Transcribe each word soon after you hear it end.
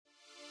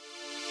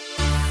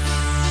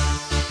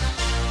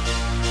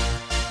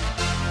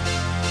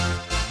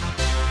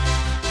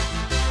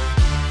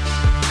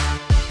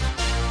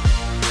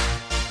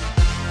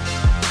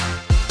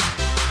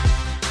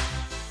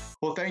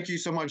you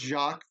so much,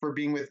 Jacques, for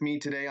being with me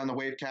today on the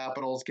Wave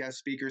Capital's guest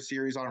speaker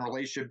series on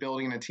relationship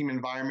building and a team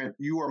environment.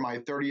 You are my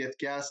 30th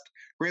guest.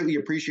 Greatly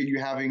appreciate you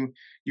having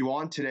you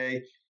on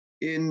today.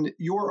 In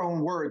your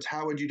own words,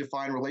 how would you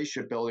define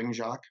relationship building,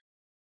 Jacques?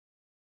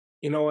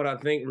 You know what? I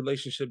think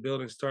relationship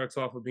building starts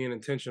off with being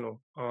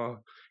intentional.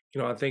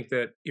 I think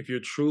that if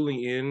you're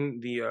truly in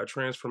the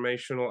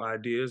transformational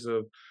ideas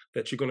of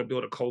that you're going to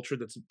build a culture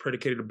that's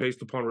predicated or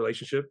based upon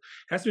relationship, it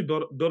has to be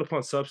built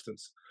upon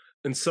substance.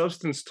 And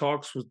substance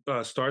starts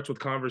with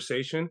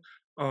conversation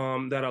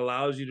that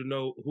allows you to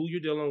know who you're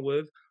dealing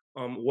with,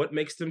 what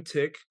makes them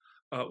tick,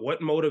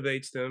 what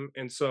motivates them,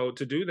 and so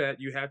to do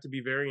that, you have to be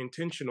very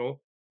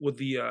intentional with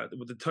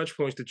the touch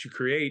points that you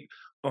create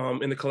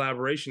in the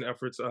collaboration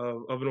efforts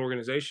of an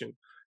organization.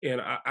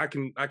 And I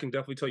can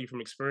definitely tell you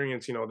from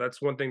experience,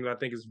 that's one thing that I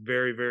think is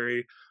very,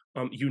 very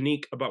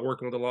unique about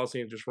working with the Los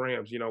Angeles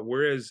Rams.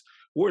 We're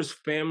as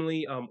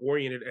family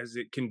oriented as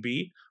it can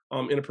be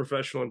in a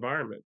professional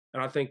environment.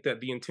 And I think that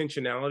the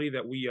intentionality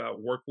that we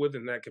work with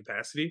in that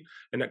capacity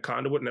and that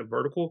conduit and that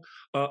vertical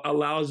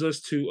allows us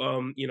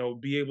to,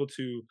 be able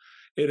to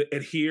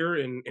adhere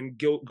and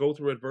go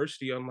through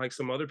adversity, unlike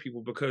some other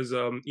people, because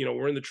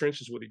we're in the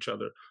trenches with each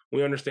other.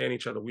 We understand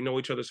each other. We know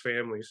each other's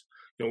families.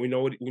 We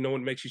know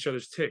what makes each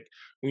other's tick.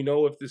 We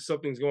know if there's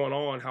something's going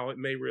on, how it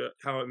may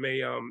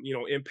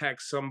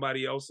impact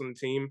somebody else on the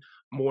team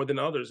more than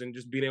others, and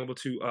just being able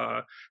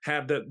to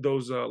have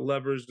those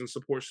levers and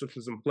support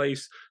systems in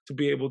place to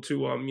be able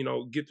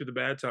to get through the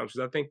bad times.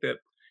 Because I think that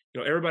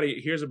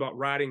everybody hears about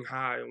riding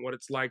high and what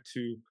it's like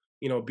to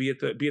be at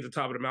the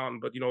top of the mountain,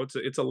 but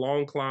it's a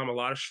long climb, a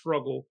lot of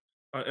struggle,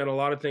 and a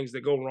lot of things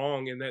that go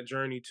wrong in that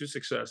journey to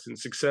success. And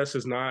success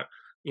is not,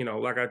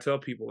 like I tell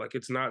people, like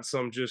it's not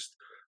some just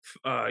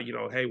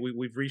hey,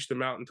 we've reached the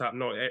mountaintop.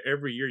 No,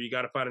 every year you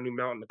got to find a new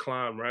mountain to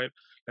climb, right?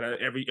 And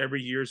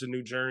every year is a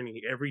new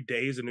journey. Every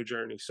day is a new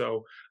journey.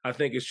 So I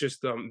think it's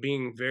just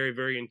being very,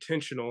 very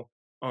intentional.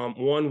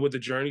 One, with the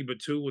journey, but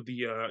two, with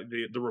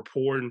the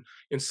rapport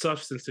and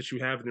substance that you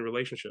have in the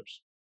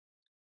relationships.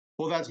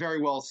 Well, that's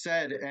very well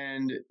said.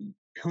 And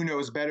who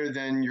knows better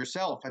than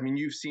yourself? I mean,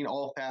 you've seen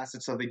all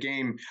facets of the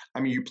game. I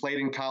mean, you played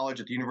in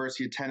college at the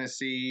University of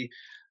Tennessee.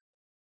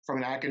 From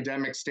an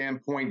academic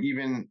standpoint,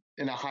 even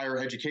in a higher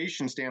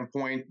education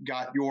standpoint,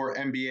 got your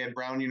MBA at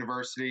Brown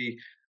University.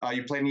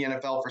 You played in the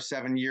NFL for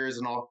 7 years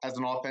as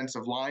an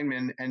offensive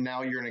lineman, and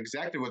now you're an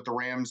executive with the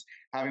Rams,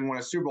 having won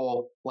a Super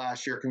Bowl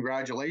last year.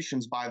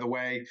 Congratulations, by the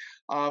way.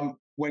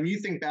 When you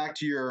think back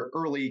to your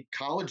early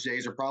college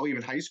days, or probably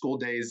even high school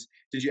days,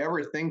 did you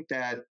ever think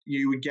that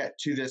you would get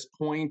to this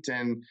point?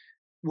 And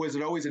was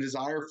it always a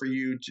desire for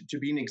you to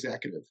be an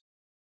executive?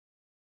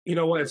 You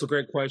know what? It's a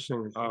great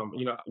question.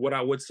 What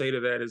I would say to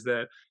that is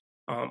that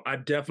I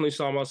definitely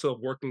saw myself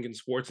working in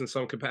sports in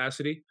some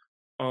capacity.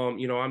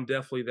 I'm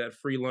definitely that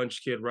free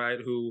lunch kid, right?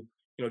 Who,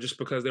 just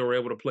because they were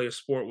able to play a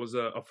sport was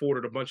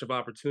afforded a bunch of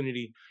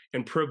opportunity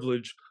and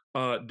privilege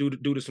due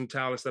to some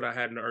talents that I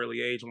had in an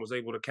early age, and was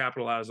able to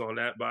capitalize on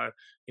that by,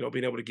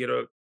 being able to get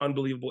a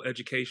unbelievable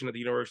education at the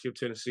University of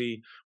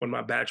Tennessee, when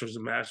my bachelor's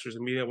and master's,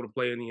 and being able to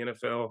play in the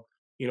NFL,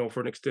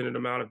 for an extended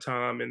amount of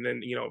time, and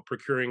then,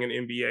 procuring an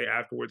MBA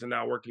afterwards, and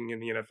now working in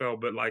the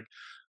NFL. But like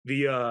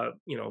the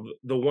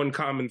one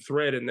common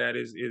thread in that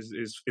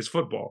is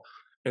football.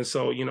 And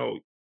so,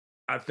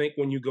 I think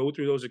when you go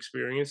through those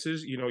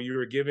experiences,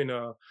 you're given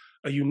a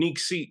unique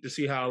seat to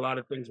see how a lot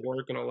of things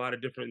work, and a lot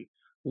of different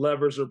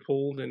levers are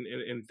pulled,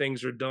 and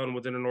things are done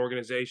within an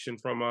organization,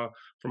 from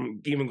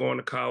even going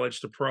to college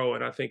to pro.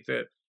 And I think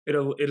that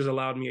it has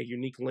allowed me a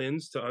unique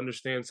lens to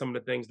understand some of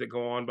the things that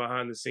go on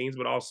behind the scenes,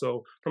 but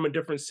also from a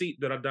different seat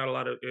that not a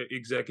lot of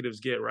executives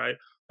get, right?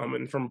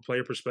 And from a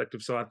player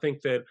perspective. So I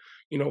think that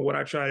what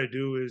I try to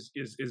do is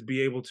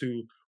be able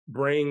to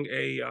bring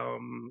a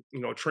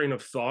train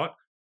of thought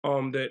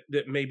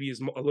that maybe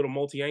is a little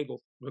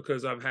multi-angled,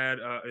 because I've had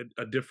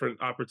a different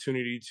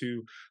opportunity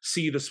to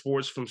see the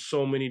sports from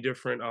so many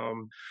different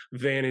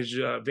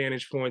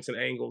vantage points and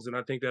angles, and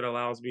I think that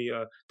allows me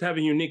to have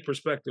a unique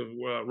perspective,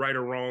 right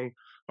or wrong,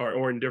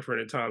 or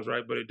indifferent at times,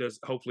 right? But it does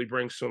hopefully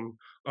bring some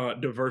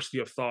diversity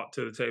of thought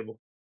to the table.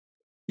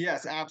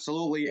 Yes,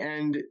 absolutely.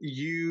 And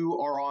you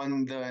are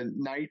on the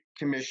Knight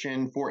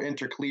Commission for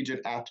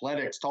Intercollegiate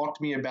Athletics. Talk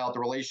to me about the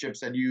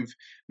relationships that you've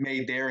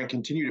made there and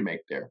continue to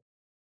make there.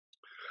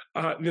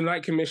 The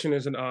Knight Commission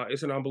is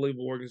it's an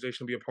unbelievable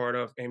organization to be a part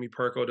of. Amy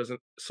Perko does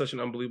such an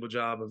unbelievable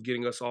job of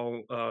getting us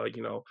all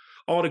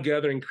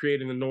together and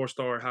creating the North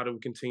Star. How do we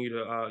continue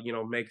to,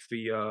 make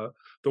the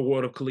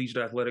world of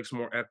collegiate athletics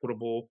more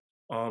equitable,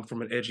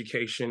 from an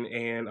education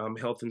and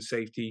health and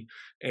safety,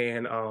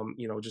 and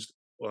just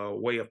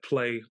way of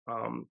play,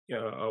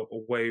 a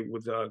way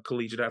with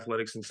collegiate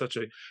athletics, and such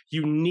a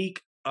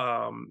unique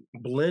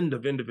blend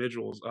of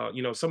individuals.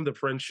 Some of the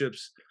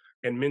friendships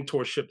and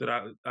mentorship that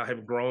I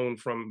have grown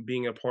from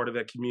being a part of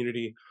that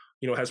community,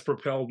 has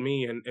propelled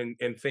me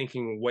and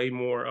thinking way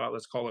more,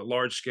 let's call it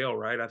large scale,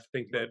 right? I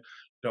think that,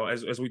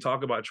 as we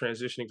talk about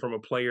transitioning from a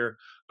player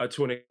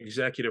to an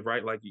executive,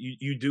 right? Like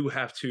you do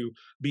have to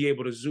be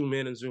able to zoom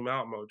in and zoom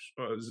out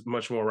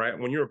much more, right?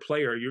 When you're a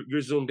player,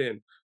 you're zoomed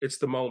in. It's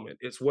the moment.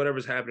 It's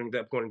whatever's happening at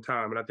that point in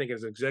time. And I think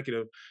as an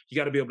executive, you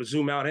got to be able to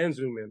zoom out and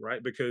zoom in,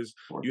 right? Because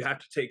you have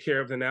to take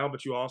care of the now,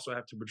 but you also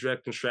have to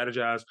project and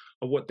strategize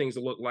of what things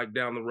will look like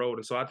down the road.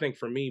 And so I think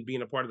for me,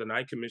 being a part of the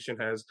Night Commission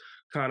has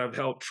kind of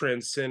helped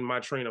transcend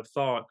my train of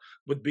thought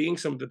with being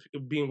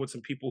with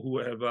some people who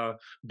have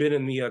been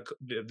in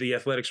the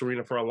athletics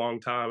arena for a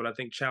long time, and I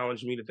think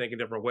challenged me to think in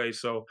different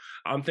ways. So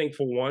I'm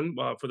thankful one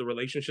for the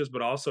relationships,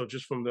 but also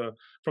just from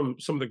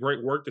some of the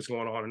great work that's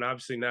going on. And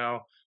obviously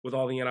now with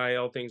all the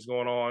NIL things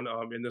going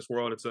on in this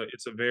world,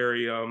 it's a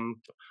very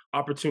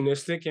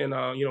opportunistic and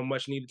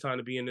much needed time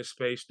to be in this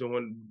space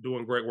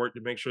doing great work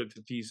to make sure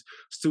that these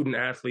student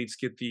athletes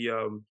get get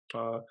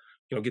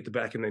the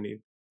backing they need.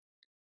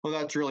 Well,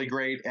 that's really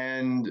great.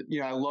 And,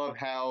 I love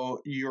how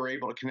you're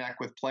able to connect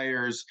with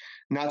players,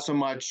 not so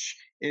much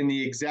in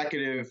the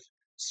executive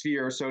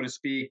sphere, so to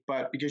speak,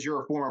 but because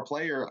you're a former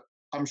player,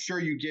 I'm sure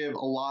you give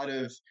a lot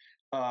of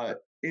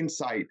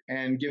insight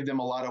and give them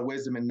a lot of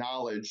wisdom and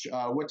knowledge.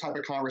 What type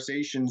of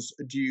conversations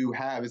do you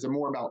have? Is it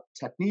more about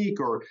technique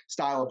or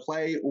style of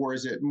play, or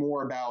is it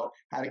more about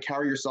how to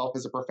carry yourself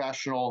as a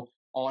professional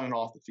on and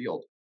off the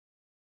field?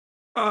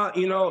 I've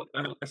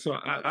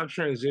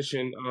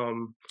transitioned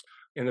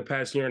in the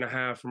past year and a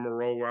half from a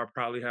role where I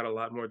probably had a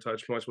lot more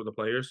touch points with the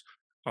players.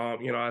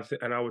 And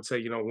I would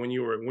say, when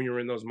you're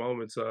in those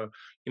moments, you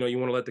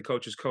want to let the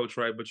coaches coach,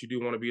 right? But you do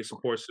want to be a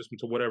support system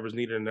to whatever's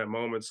needed in that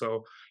moment.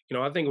 So,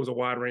 I think it was a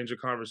wide range of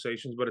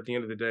conversations, but at the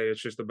end of the day,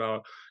 it's just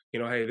about,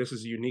 hey, this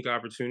is a unique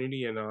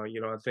opportunity, and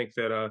I think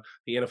that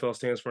the NFL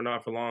stands for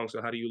not for long.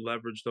 So, how do you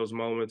leverage those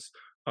moments,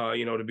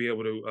 to be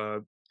able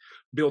to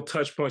build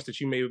touch points that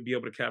you may be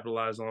able to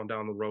capitalize on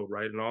down the road,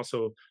 right? And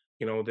also,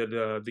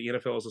 that the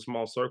NFL is a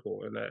small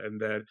circle, and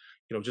that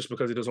just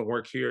because it doesn't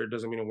work here, it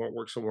doesn't mean it won't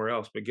work somewhere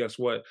else. But guess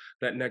what?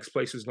 That next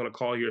place is going to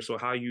call here. So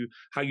how you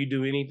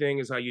do anything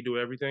is how you do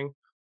everything.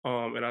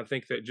 And I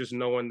think that just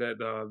knowing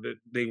that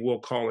they will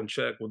call and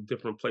check with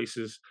different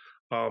places.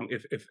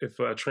 If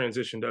a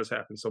transition does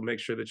happen, so make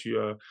sure that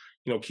you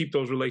keep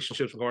those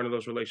relationships, guard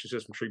those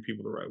relationships, and treat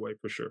people the right way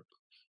for sure.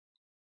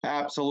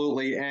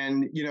 Absolutely.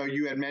 And,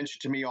 you had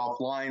mentioned to me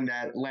offline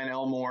that Len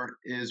Elmore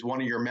is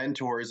one of your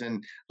mentors,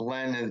 and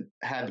Len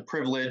had the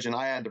privilege, and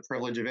I had the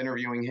privilege of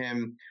interviewing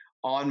him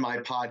on my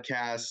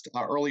podcast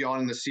early on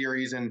in the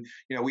series. And,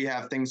 we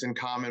have things in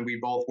common. We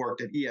both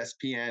worked at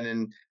ESPN,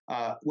 and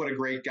what a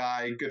great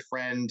guy, good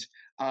friend.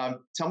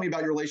 Tell me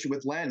about your relationship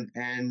with Len.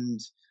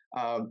 And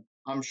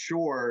I'm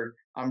sure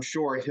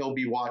he'll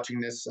be watching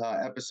this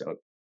episode.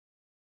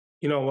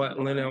 You know what?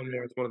 Lynn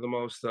Elmore is one of the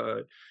most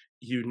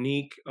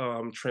unique,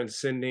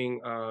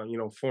 transcending,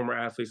 former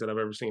athletes that I've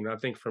ever seen. I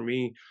think for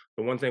me,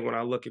 the one thing when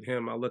I look at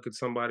him, I look at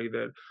somebody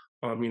that,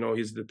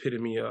 he's the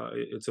epitome.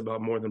 It's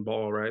about more than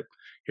ball, right?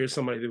 Here's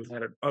somebody that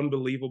had an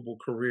unbelievable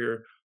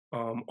career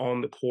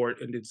on the court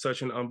and did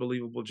such an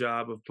unbelievable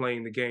job of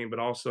playing the game, but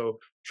also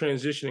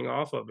transitioning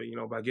off of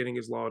it, by getting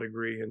his law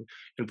degree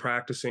and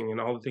practicing and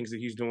all the things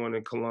that he's doing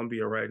in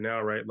Columbia right now,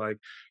 right? Like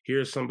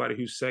here's somebody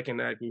whose second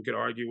act you could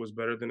argue was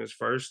better than his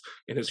first,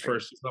 and his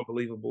first is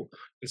unbelievable.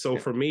 And so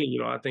for me,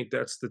 I think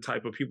that's the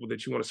type of people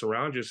that you want to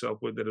surround yourself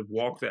with that have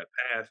walked that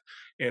path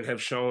and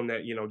have shown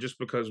that, just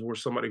because we're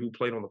somebody who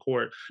played on the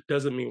court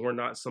doesn't mean we're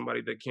not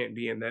somebody that can't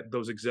be in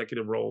those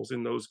executive roles,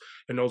 in those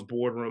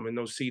boardroom, in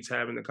those seats,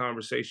 having the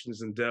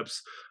conversations and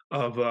depths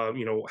of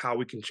how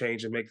we can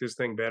change and make this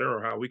thing better,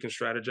 or how we can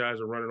strategize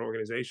or run an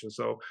organization.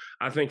 So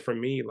I think for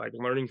me, like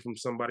learning from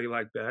somebody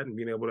like that and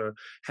being able to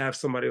have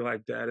somebody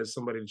like that as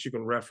somebody that you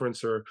can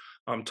reference or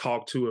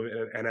talk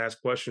to and ask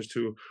questions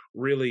to,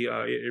 really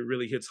it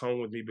really hits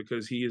home with me,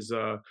 because he is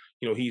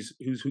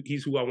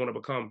he's who I want to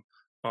become.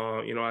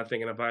 I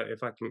think, and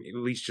if I can at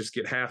least just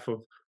get half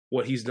of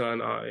what he's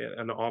done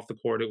and off the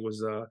court, it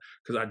was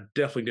because I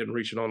definitely didn't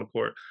reach it on the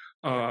court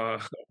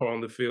or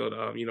on the field.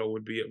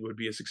 Would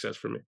be a success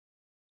for me.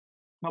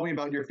 Tell me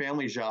about your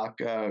family, Jacques.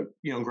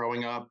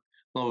 Growing up,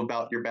 a little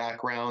about your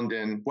background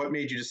and what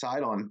made you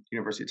decide on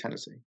University of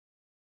Tennessee.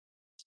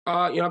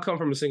 I come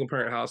from a single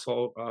parent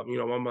household.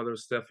 My mother,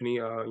 Stephanie,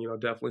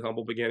 definitely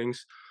humble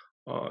beginnings.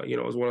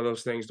 It was one of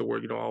those things to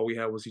where, all we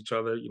had was each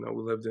other.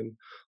 We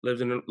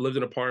lived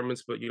in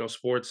apartments, but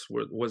sports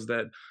was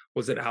that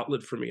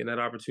outlet for me, and that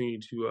opportunity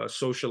to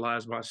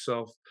socialize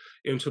myself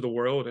into the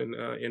world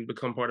and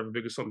become part of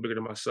something bigger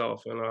than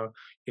myself. And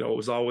it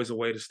was always a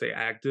way to stay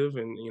active,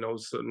 and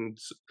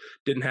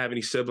didn't have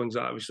any siblings,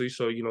 obviously,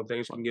 so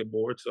things can get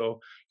bored. So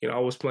I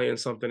was playing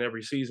something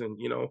every season.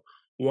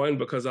 One,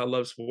 because I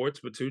love sports,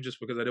 but two, just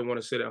because I didn't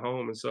want to sit at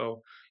home. And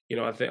so,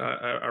 I think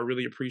I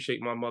really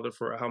appreciate my mother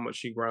for how much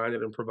she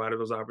grinded and provided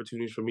those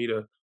opportunities for me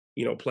to,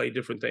 play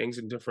different things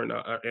in different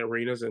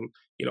arenas. And,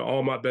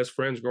 all my best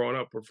friends growing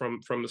up were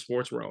from the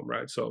sports realm,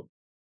 right? So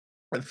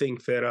I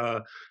think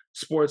that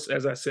sports,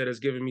 as I said, has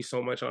given me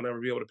so much. I'll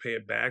never be able to pay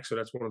it back. So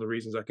that's one of the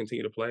reasons I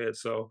continue to play it.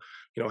 So,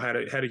 had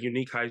a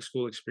unique high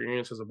school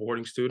experience as a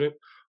boarding student.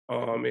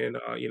 And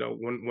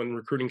when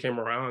recruiting came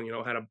around,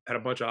 had a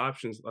bunch of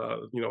options.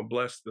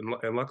 Blessed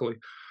and luckily.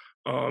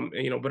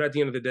 But at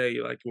the end of the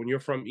day, like when you're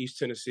from East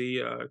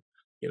Tennessee,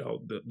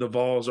 the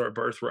Vols are a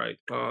birthright.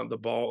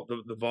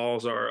 The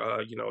Vols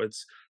are,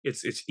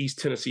 it's East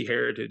Tennessee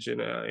heritage,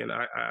 and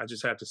I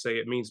just have to say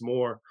it means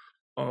more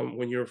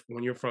when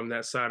you're from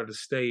that side of the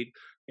state,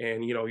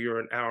 and you're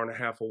an hour and a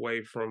half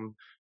away from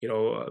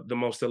the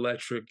most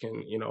electric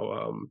and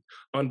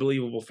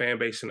unbelievable fan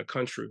base in the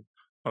country.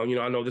 I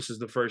know this is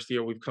the first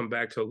year we've come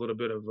back to a little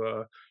bit of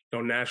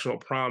national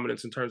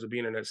prominence in terms of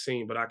being in that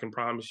scene, but I can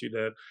promise you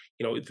that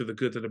through the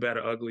good, to the bad,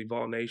 or ugly,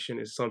 Vol Nation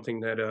is something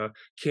that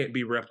can't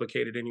be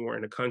replicated anywhere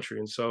in the country.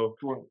 And so,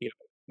 Right.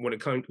 when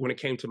it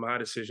came to my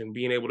decision,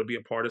 being able to be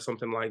a part of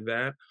something like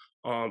that,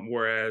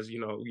 whereas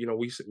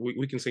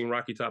we can sing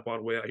Rocky Top all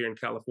the way out here in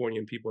California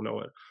and people know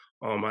it.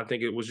 I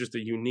think it was just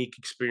a unique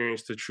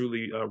experience to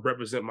truly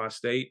represent my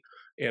state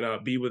and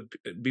be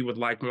with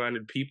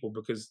like-minded people,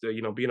 because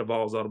being a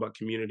Vol is all about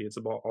community. It's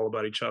about all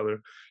about each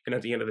other. And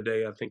at the end of the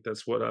day, I think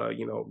that's what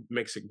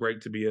makes it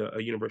great to be a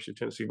University of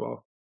Tennessee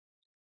Vol.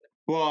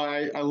 Well,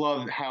 I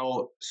love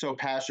how so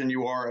passionate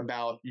you are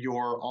about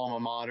your alma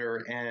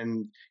mater,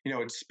 and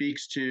it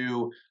speaks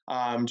to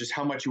just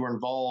how much you were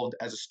involved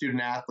as a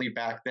student athlete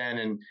back then,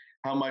 and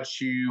how much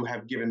you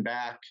have given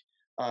back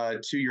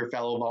to your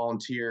fellow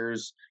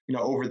volunteers,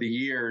 over the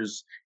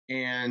years.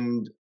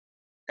 And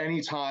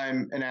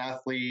anytime an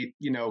athlete,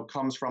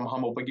 comes from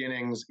humble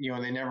beginnings,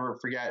 they never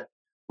forget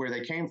where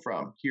they came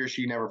from. He or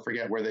she never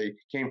forget where they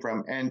came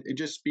from. And it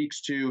just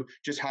speaks to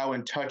just how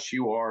in touch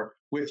you are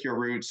with your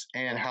roots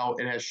and how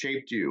it has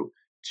shaped you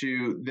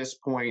to this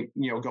point,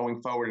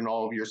 going forward in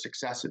all of your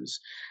successes.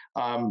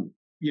 I'm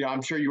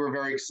sure you were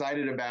very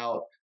excited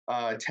about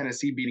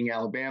Tennessee beating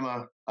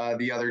Alabama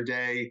the other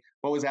day.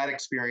 What was that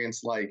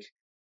experience like?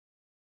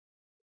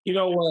 You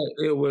know what?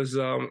 It was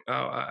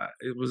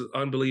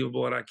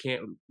unbelievable, and I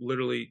can't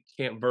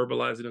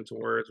verbalize it into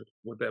words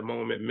what that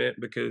moment meant,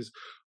 because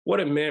what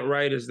it meant,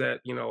 right, is that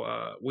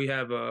we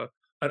have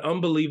an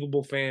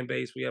unbelievable fan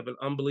base. We have an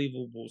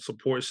unbelievable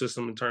support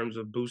system in terms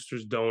of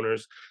boosters,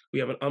 donors. We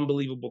have an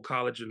unbelievable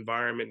college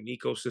environment and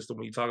ecosystem.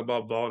 When you talk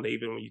about Vol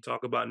Nation, when you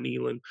talk about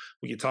Nealon,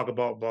 when you talk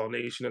about Vol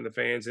Nation and the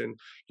fans, and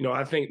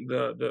I think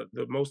the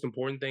most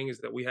important thing is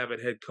that we have a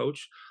head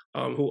coach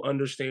who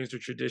understands the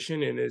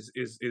tradition and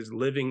is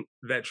living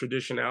that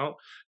tradition out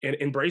and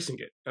embracing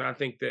it. And I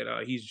think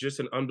that he's just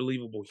an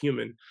unbelievable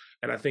human.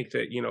 And I think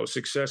that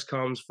success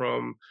comes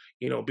from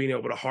being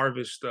able to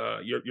harvest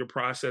your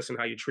process and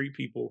how you treat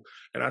people.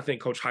 And I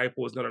think Coach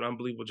Heupel has done an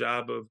unbelievable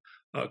job of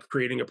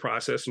creating a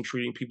process and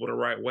treating people the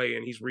right way,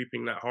 and he's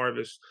reaping that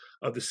harvest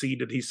of the seed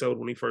that he sowed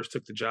when he first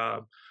took the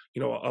job.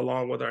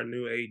 Along with our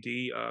new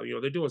AD,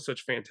 they're doing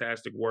such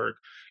fantastic work.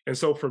 And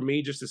so for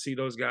me, just to see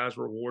those guys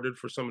rewarded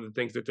for some of the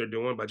things that they're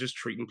doing by just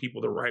treating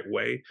people the right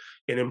way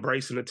and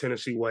embracing the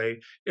Tennessee way,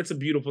 it's a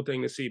beautiful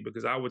thing to see,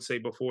 because I would say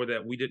before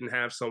that we didn't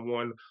have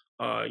someone,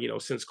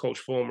 since Coach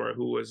Fulmer,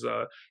 who was,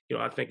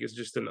 I think is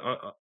just an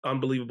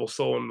unbelievable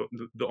soul, and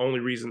the only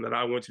reason that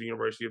I went to the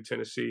University of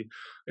Tennessee.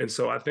 And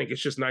so I think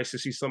it's just nice to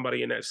see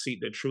somebody in that seat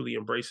that truly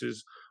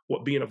embraces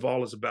what being a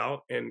Vol is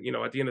about. And,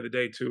 at the end of the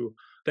day, too,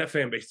 that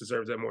fan base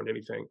deserves that more than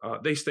anything.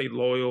 They stayed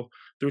loyal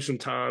through some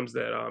times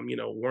that,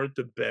 weren't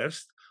the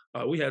best.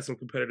 We had some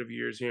competitive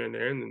years here and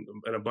there, and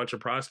a bunch of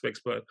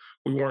prospects, but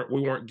we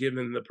weren't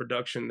given the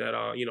production that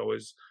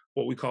is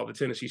what we call the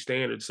Tennessee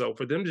standard. So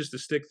for them just to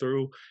stick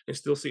through and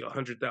still see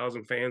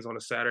 100,000 fans on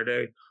a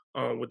Saturday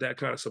with that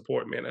kind of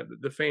support, man,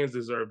 the fans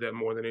deserve that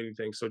more than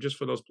anything. So just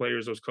for those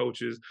players, those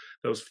coaches,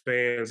 those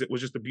fans, it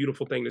was just a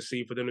beautiful thing to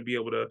see, for them to be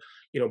able to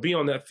be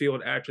on that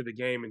field after the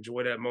game,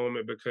 enjoy that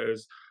moment,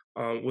 because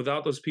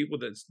without those people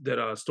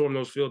that storm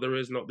those fields, there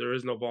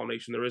is no Vol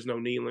Nation, there is no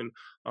Nealon,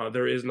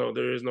 there is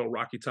no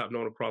Rocky Top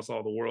known across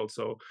all the world.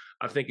 So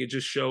I think it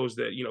just shows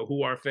that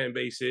who our fan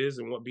base is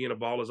and what being a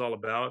Vol is all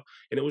about,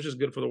 and it was just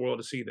good for the world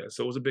to see that.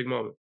 So it was a big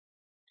moment.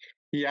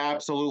 Yeah,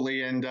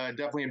 absolutely. And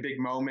definitely a big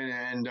moment,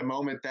 and a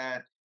moment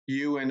that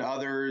you and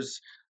others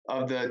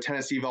of the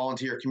Tennessee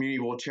volunteer community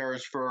will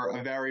cherish for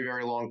a very,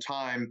 very long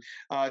time.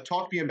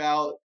 Talk to me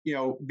about,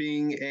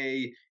 being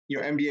a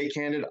MBA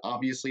candidate,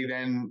 obviously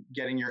then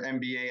getting your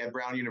MBA at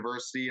Brown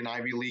University, an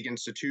Ivy League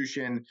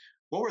institution.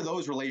 What were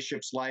those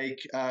relationships like?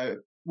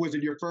 Was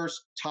it your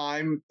first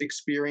time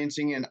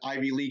experiencing an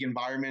Ivy League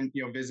environment,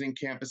 visiting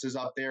campuses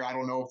up there? I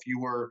don't know if you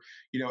were,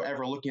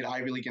 ever looking at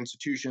Ivy League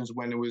institutions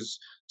when it was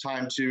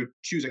time to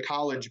choose a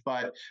college,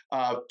 but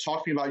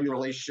talk to me about your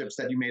relationships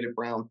that you made at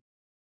Brown.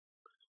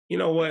 You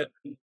know what?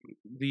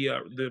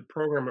 The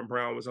program at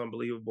Brown was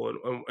unbelievable,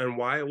 and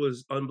why it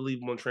was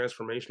unbelievable and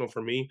transformational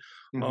for me,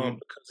 Hmm.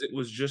 because it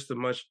was just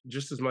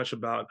as much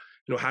about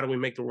how do we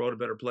make the world a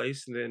better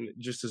place, and then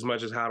just as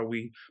much as how do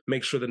we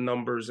make sure the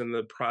numbers and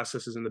the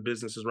processes and the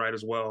business is right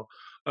as well.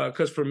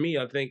 Because for me,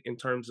 I think in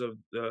terms of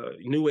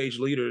new age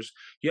leaders,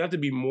 you have to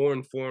be more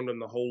informed on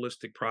the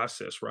holistic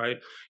process, right?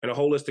 And a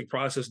holistic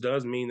process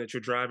does mean that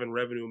you're driving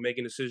revenue,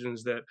 making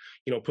decisions that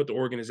put the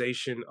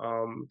organization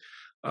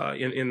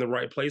in the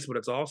right place, but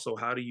it's also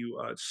how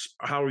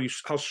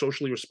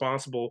socially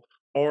responsible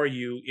are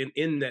you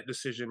in that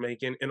decision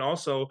making, and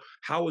also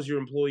how is your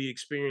employee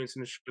experience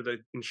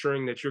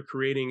ensuring that you're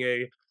creating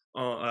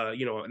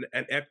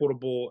an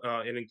equitable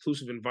and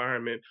inclusive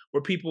environment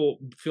where people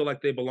feel like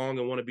they belong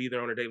and want to be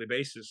there on a daily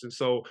basis. And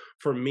so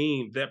for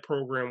me, that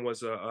program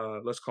was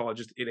let's call it,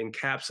 just it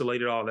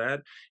encapsulated all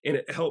that, and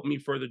it helped me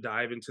further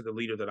dive into the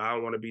leader that I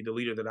want to be, the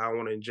leader that I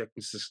want to inject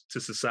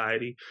into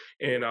society,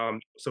 and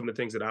some of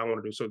the things that I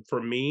want to do. So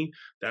for me,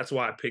 that's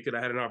why I picked it.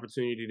 I had an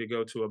opportunity to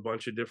go to a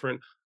bunch of different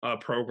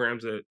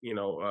programs that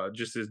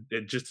just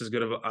as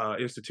good of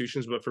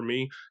institutions. But for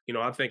me,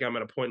 I think I'm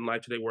at a point in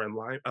life today where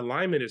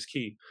alignment is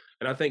key,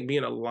 and I think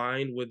being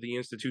aligned with the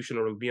institution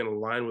or being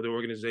aligned with the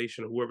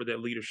organization or whoever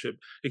that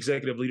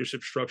executive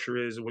leadership structure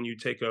is, when you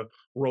take a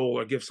role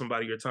or give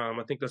somebody your time,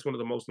 I think that's one of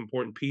the most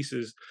important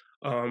pieces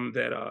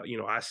that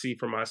I see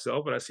for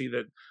myself, and I see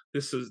that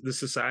this is the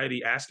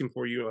society asking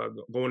for you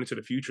going into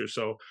the future.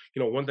 So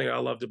one thing I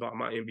loved about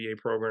my MBA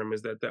program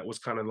is that was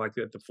kind of like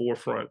at the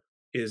forefront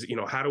is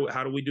how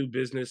do we do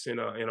business in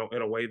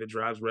a way that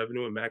drives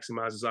revenue and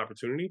maximizes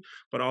opportunity,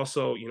 but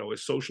also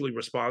is socially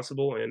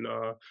responsible and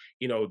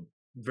you know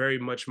very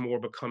much more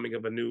becoming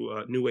of a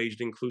new aged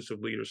inclusive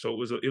leader. So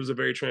it was a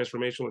very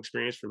transformational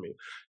experience for me.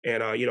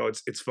 And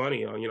it's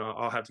funny,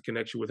 I'll have to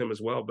connect you with him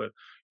as well. But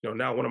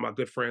now one of my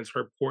good friends,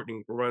 Herb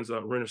Courtney, runs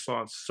a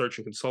Renaissance Search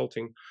and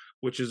Consulting,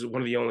 which is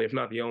one of the only, if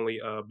not the only,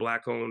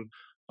 black owned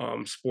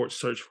sports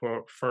search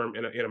firm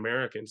in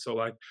America. And so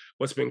like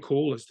what's been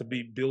cool is to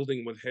be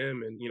building with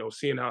him and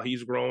seeing how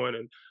he's growing,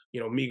 and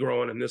me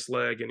growing in this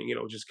leg, and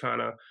just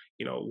kind of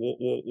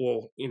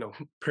we'll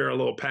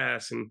parallel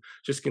pass and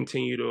just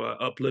continue to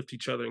uplift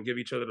each other and give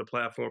each other the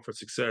platform for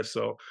success.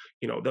 So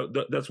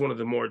that's one of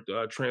the more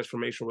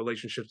transformational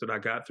relationships that I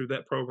got through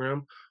that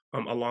program,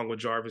 along with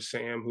Jarvis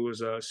Sam, who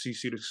is a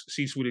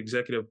C-suite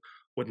executive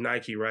with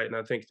Nike, right? And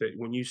I think that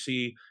when you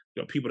see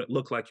people that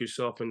look like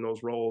yourself in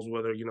those roles,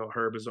 whether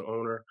Herb is an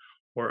owner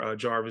or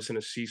Jarvis in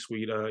a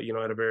C-suite,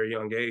 at a very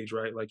young age,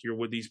 right? Like you're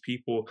with these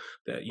people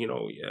that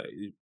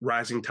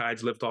rising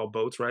tides lift all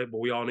boats, right?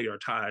 But we all need our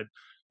tide,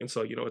 and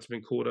so it's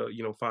been cool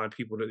to find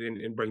people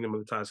and bring them on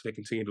the tide so they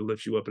continue to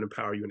lift you up and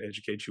empower you and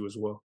educate you as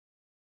well.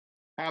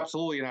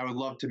 Absolutely, and I would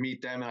love to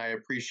meet them. And I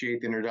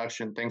appreciate the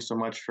introduction. Thanks so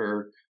much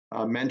for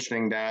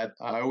mentioning that.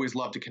 I always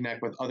love to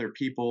connect with other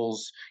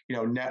people's,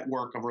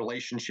 network of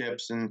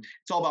relationships, and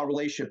it's all about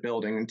relationship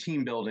building and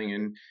team building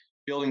and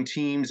building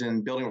teams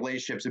and building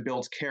relationships. It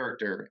builds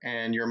character,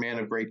 and you're a man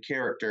of great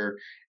character.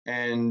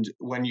 And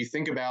when you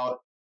think about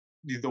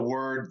the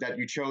word that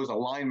you chose,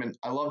 alignment,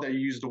 I love that you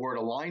used the word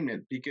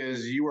alignment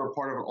because you are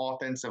part of an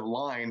offensive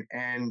line,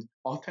 and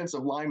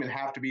offensive linemen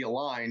have to be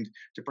aligned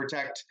to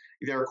protect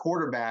their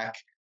quarterback.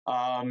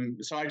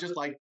 So I just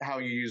like how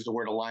you use the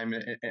word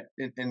alignment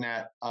in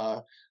that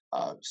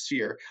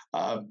sphere.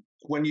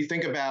 When you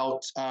think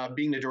about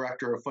being the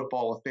director of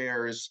football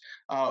affairs,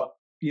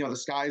 the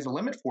sky's the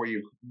limit for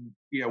you.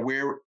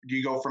 Where do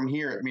you go from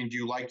here? I mean, do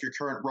you like your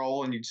current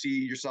role and you'd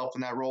see yourself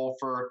in that role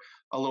for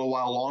a little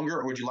while longer,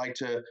 or would you like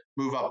to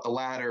move up the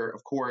ladder,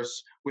 of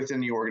course,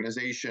 within the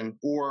organization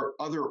or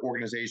other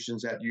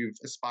organizations that you've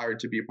aspired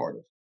to be a part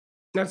of?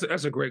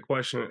 That's a great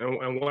question,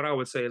 and what I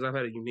would say is I've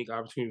had a unique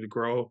opportunity to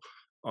grow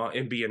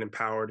and being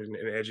empowered and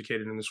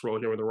educated in this role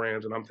here with the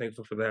Rams, and I'm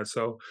thankful for that.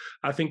 So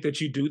I think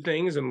that you do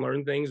things and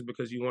learn things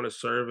because you want to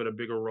serve in a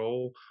bigger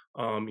role.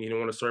 You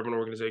want to serve an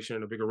organization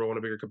in a bigger role, in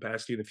a bigger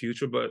capacity in the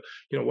future. But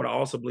what I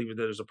also believe is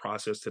that there's a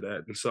process to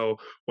that, and so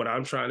what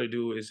I'm trying to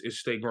do is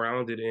stay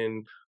grounded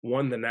in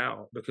the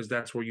now, because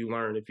that's where you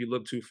learn. If you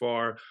look too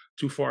far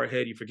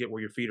ahead, you forget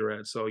where your feet are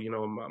at. So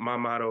my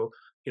motto,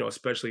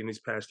 especially in these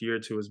past year or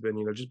two, has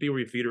been, just be where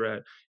your feet are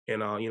at,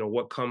 and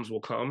what comes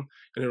will come,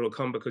 and it'll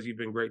come because you've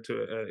been great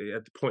to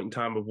at the point in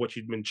time of what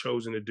you've been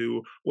chosen to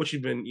do, what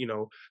you've been,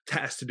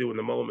 tasked to do in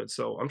the moment.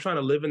 So I'm trying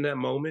to live in that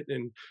moment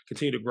and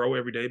continue to grow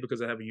every day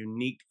because I have a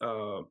unique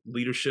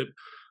leadership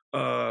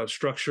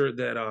structure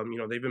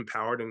that they've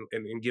empowered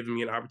and given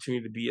me an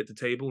opportunity to be at the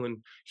table and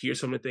hear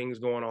some of the things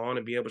going on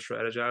and be able to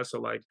strategize. So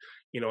like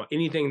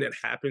anything that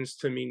happens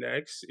to me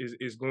next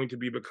is going to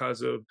be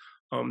because of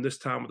this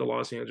time with the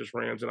Los Angeles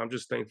Rams, and I'm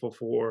just thankful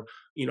for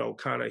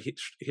kind of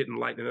hitting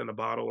lightning in a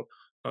bottle,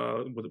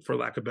 for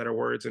lack of better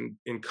words,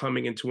 and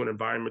coming into an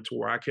environment to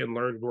where I can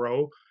learn,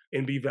 grow,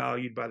 and be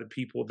valued by the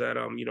people that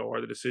are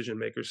the decision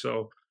makers.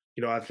 So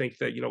I think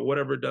that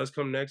whatever does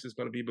come next is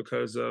going to be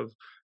because of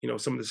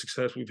some of the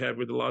success we've had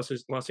with the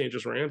Los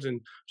Angeles Rams,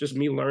 and just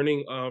me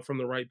learning from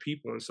the right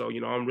people. And so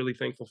I'm really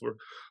thankful for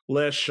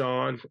Les,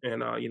 Sean,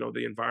 and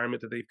the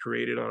environment that they've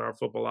created on our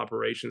football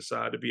operations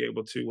side to be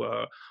able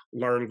to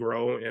learn,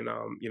 grow, and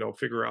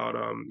figure out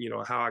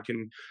how I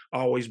can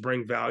always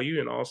bring value,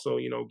 and also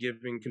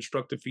giving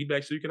constructive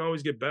feedback so you can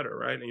always get better,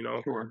 right?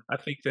 Sure. I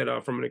think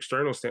that from an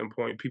external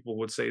standpoint, people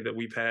would say that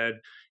we've had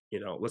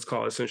let's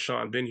call it, since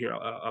Sean been here,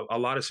 a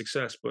lot of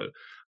success. But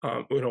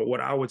what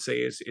I would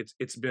say is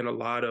it's been a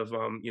lot of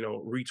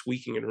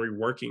retweaking and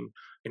reworking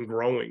and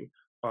growing.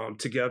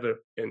 together.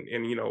 And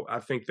I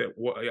think that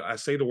I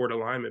say the word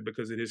alignment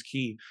because it is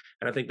key.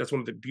 And I think that's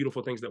one of the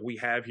beautiful things that we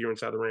have here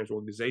inside the Rams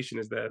organization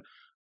is that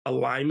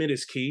alignment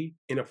is key.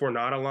 And if we're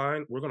not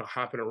aligned, we're going to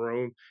hop in a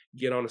room,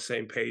 get on the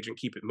same page, and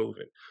keep it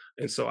moving.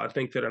 And so I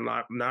think that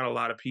not a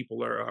lot of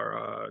people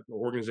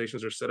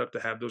organizations are set up to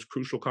have those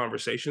crucial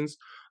conversations.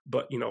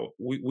 But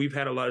we've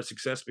had a lot of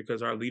success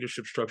because our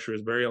leadership structure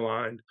is very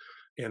aligned,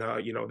 and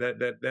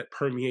that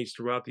permeates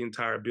throughout the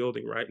entire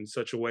building, right? In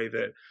such a way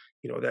that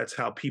that's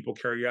how people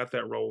carry out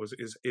that role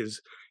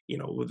is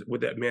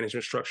with that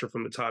management structure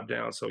from the top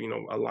down. So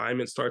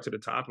alignment starts at the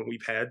top, and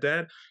we've had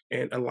that.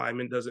 And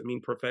alignment doesn't mean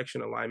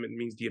perfection. Alignment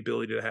means the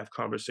ability to have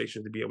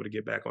conversations to be able to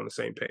get back on the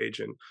same page.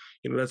 And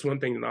that's one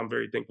thing that I'm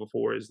very thankful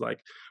for is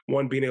like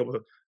one being able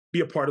to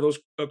be a part of those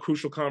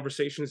crucial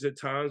conversations at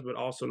times, but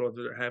also know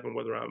that they're happening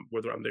whether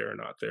I'm there or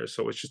not there.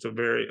 So it's just a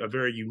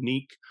very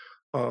unique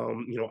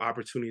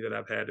opportunity that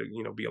I've had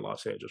to be a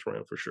Los Angeles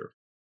Ram for sure.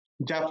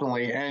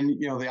 Definitely. And,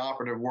 the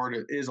operative word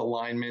is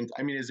alignment.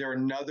 I mean, is there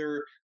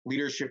another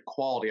leadership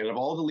quality out of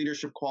all the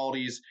leadership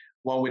qualities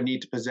one would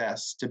need to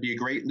possess to be a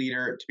great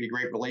leader, to be a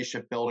great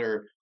relationship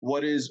builder?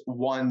 What is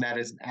one that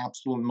is an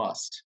absolute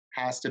must,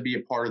 has to be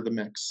a part of the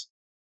mix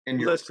in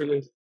your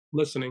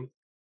Listening.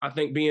 I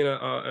think being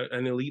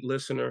an elite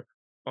listener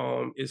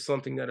is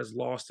something that is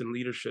lost in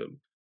leadership.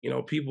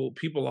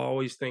 People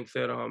always think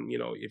that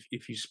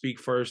if you speak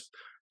first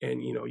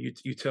and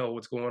you tell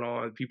what's going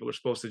on, people are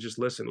supposed to just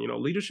listen.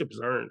 Leadership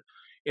is earned,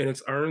 and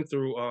it's earned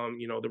through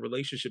the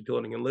relationship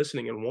building and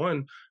listening, and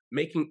one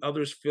making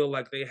others feel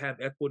like they have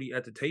equity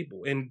at the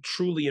table, and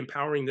truly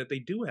empowering that they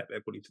do have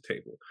equity at the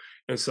table.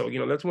 And so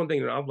that's one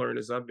thing that I've learned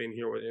as I've been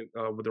here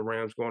with the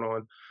Rams going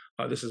on.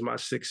 This is my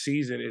sixth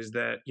season. Is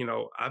that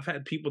I've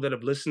had people that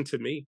have listened to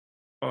me.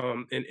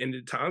 And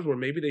at times where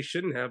maybe they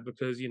shouldn't have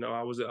because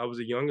I was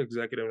a young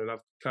executive and I've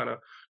kind of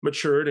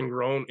matured and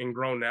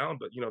grown now,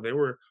 but they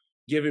were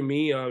giving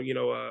me a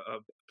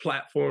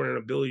platform and an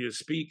ability to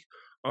speak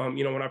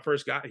when I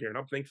first got here, and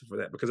I'm thankful for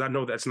that because I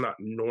know that's not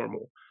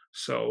normal.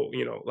 So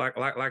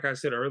like I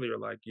said earlier,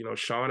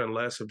 Sean and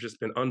Les have just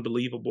been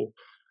unbelievable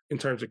in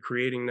terms of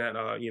creating that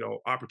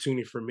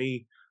opportunity for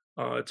me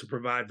to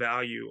provide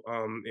value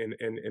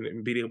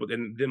and being able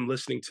and them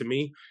listening to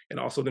me and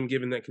also them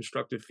giving that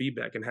constructive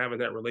feedback and having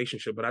that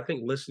relationship. But I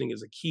think listening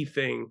is a key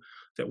thing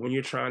that when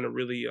you're trying to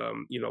really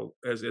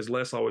as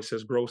Les always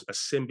says, grow a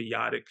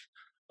symbiotic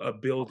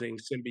building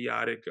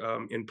symbiotic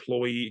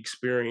employee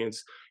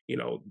experience.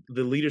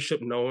 The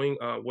leadership knowing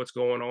what's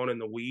going on in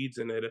the weeds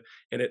and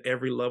at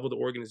every level of the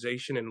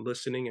organization and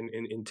listening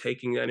and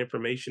taking that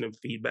information and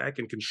feedback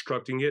and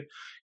constructing it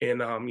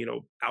and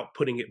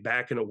outputting it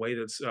back in a way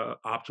that's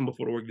optimal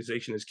for the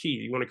organization is key.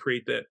 You want to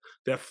create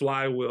that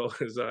flywheel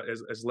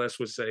as Les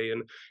would say,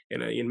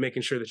 and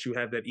making sure that you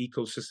have that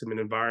ecosystem and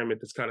environment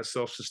that's kind of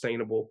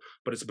self-sustainable,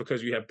 but it's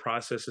because you have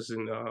processes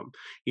and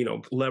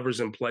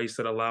levers in place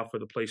that allow for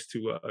the place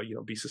to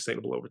be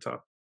sustainable over time.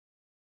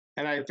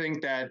 And I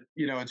think that,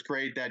 it's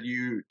great that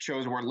you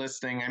chose the word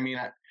listening. I mean,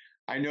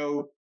 I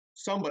know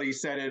somebody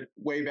said it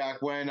way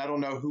back when. I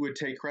don't know who would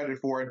take credit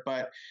for it,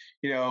 but,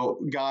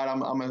 God,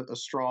 I'm a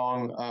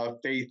strong,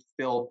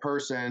 faith-filled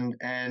person.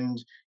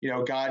 And,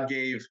 God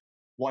gave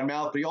one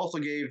mouth, but he also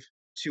gave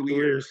two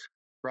ears,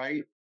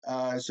 right?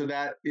 So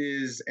that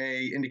is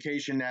a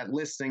indication that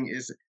listening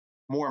is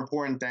more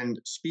important than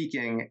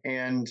speaking.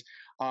 And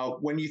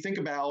when you think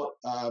about,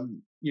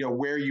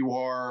 where you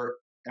are,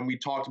 and we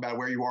talked about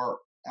where you are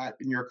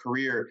in your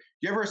career,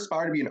 do you ever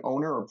aspire to be an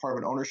owner or part of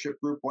an ownership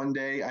group one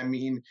day? I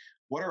mean,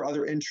 what are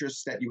other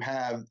interests that you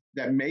have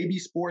that may be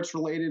sports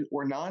related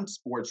or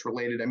non-sports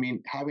related? I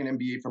mean, having an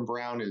MBA from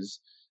Brown is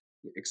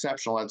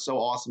exceptional. It's so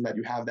awesome that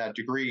you have that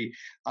degree.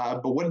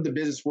 But what did the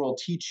business world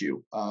teach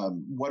you?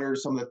 What are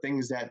some of the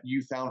things that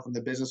you found from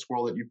the business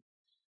world that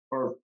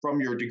or from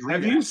your degree?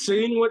 Have you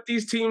seen what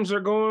these teams are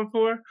going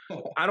for?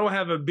 I don't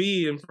have a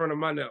B in front of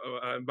my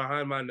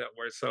behind my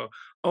network, so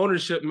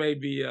ownership may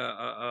be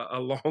a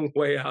long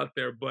way out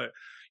there. But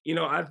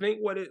I think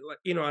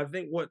I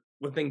think what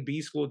one thing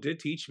B school did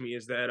teach me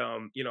is that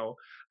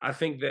I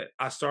think that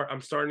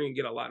I'm starting to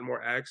get a lot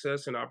more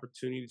access and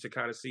opportunity to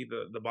kind of see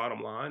the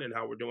bottom line and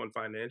how we're doing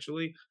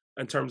financially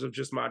in terms of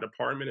just my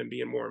department and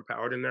being more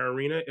empowered in their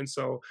arena. And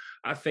so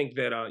I think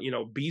that,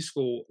 B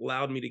school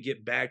allowed me to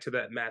get back to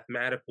that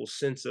mathematical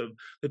sense of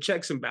the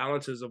checks and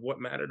balances of what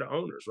matter to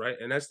owners, right?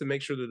 And that's to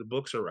make sure that the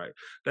books are right.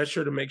 That's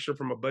sure to make sure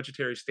from a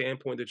budgetary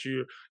standpoint that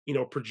you're,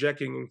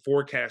 projecting and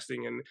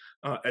forecasting and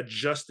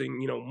adjusting,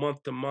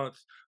 month to month,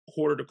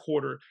 quarter to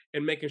quarter,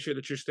 and making sure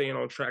that you're staying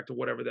on track to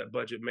whatever that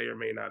budget may or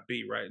may not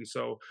be, right? And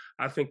so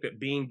I think that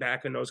being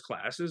back in those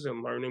classes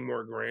and learning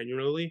more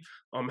granularly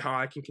how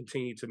I can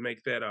continue to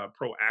make that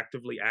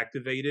proactively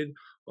activated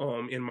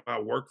in my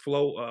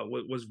workflow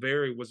was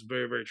very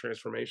very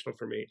transformational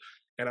for me.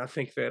 And I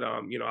think that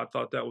I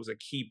thought that was a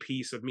key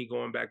piece of me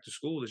going back to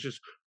school is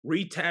just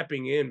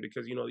re-tapping in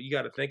because you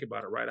got to think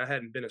about it, right? I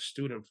hadn't been a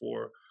student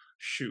for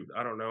shoot,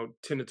 I don't know,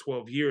 10 to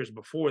 12 years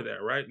before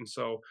that, right? And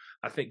so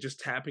I think just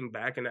tapping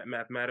back in that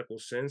mathematical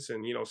sense,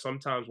 and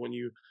sometimes when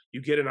you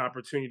get an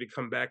opportunity to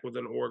come back with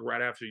an org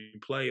right after you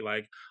play,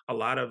 like a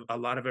lot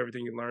of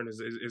everything you learn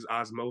is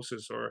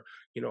osmosis, or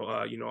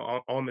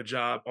on the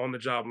job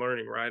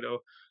learning, right?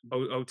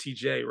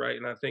 OTJ, right?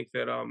 And I think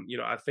that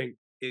I think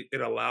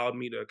it allowed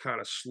me to kind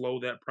of slow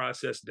that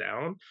process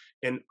down,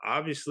 and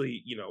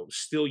obviously,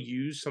 still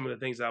use some of the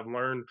things I've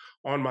learned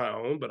on my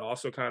own, but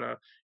also kind of,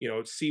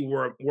 see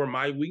where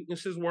my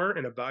weaknesses were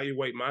and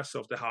evaluate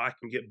myself to how I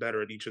can get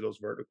better at each of those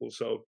verticals.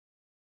 So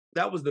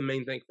that was the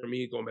main thing for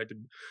me going back to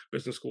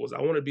business school, is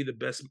I want to be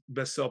the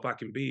best self I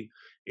can be.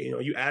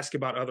 You ask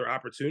about other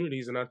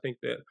opportunities, and I think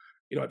that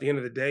at the end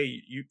of the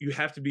day, you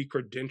have to be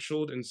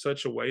credentialed in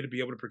such a way to be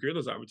able to procure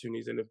those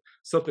opportunities. And if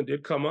something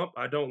did come up,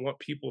 I don't want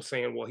people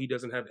saying, "Well, he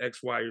doesn't have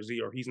X, Y, or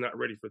Z, or he's not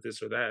ready for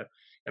this or that."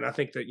 And I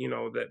think that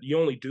that you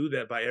only do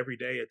that by every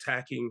day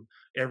attacking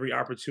every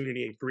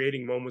opportunity and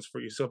creating moments for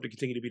yourself to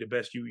continue to be the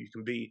best you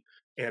can be.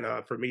 And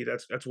for me,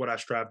 that's what I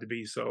strive to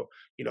be. So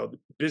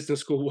business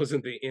school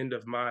wasn't the end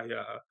of my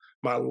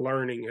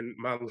learning and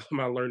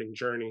my learning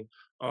journey.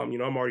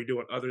 I'm already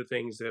doing other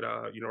things that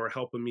are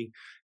helping me,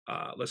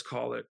 let's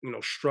call it,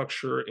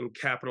 structure and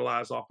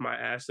capitalize off my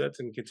assets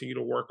and continue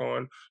to work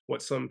on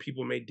what some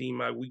people may deem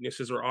my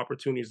weaknesses or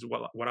opportunities,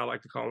 what I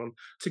like to call them,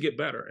 to get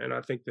better. And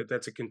I think that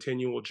that's a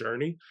continual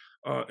journey.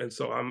 And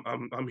so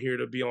I'm here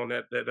to be on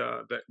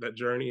that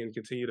journey and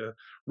continue to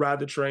ride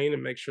the train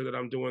and make sure that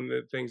I'm doing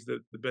the things that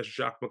the best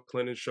Jacques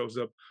McClendon shows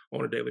up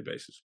on a daily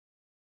basis.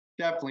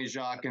 Definitely,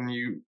 Jacques, and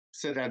you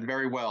said that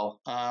very well.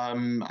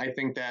 I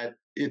think that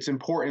it's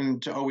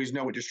important to always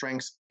know what your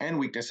strengths and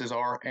weaknesses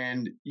are,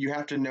 and you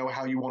have to know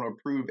how you want to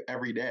improve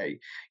every day.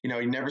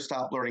 You never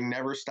stop learning,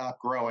 never stop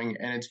growing,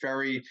 and it's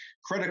very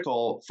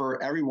critical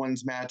for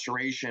everyone's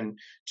maturation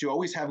to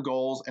always have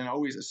goals and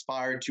always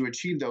aspire to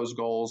achieve those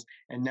goals,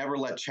 and never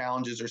let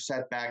challenges or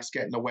setbacks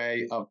get in the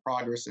way of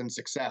progress and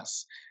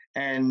success.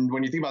 And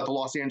when you think about the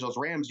Los Angeles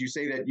Rams, you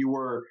say that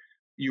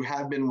you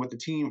have been with the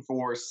team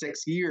for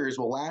 6 years.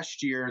 Well,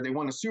 last year they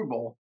won a Super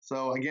Bowl.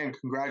 So again,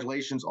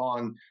 congratulations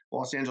on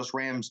Los Angeles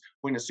Rams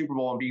winning a Super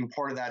Bowl and being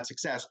part of that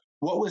success.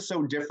 What was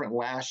so different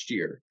last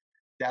year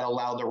that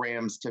allowed the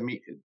Rams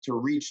to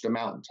reach the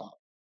mountaintop?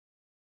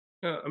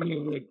 I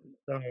mean, like,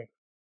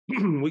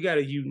 we got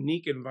a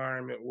unique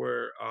environment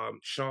where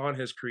Sean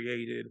has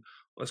created,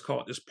 let's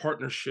call it, this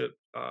partnership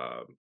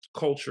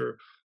culture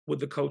with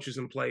the coaches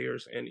and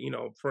players, and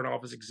front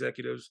office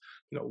executives.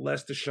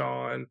 Less to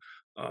Sean,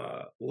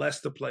 less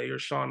to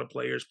players, Sean to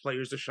players,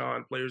 players to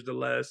Sean, players to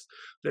less.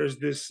 There's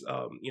this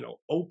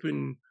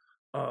open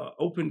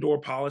door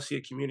policy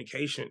of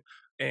communication.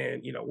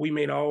 And we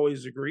may not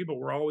always agree, but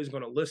we're always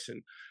going to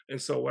listen.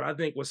 And so, what I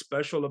think was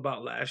special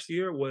about last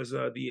year was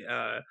the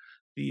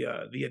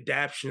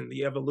adaption,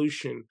 the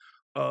evolution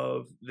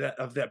of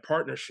that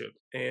partnership.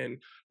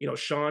 And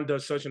Sean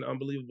does such an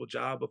unbelievable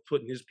job of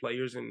putting his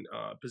players in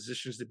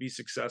positions to be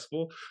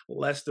successful.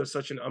 Les does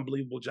such an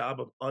unbelievable job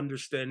of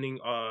understanding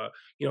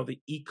the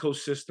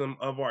ecosystem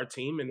of our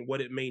team and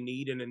what it may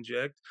need and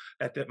inject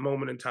at that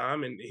moment in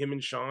time. And him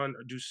and Sean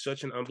do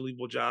such an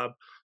unbelievable job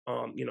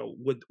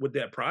with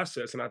that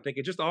process. And I think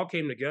it just all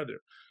came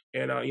together.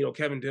 And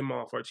Kevin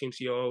Demoff, our team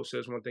COO,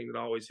 says one thing that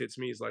always hits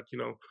me is like,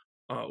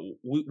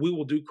 we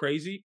will do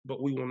crazy,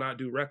 but we will not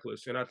do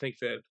reckless. And I think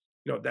that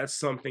that's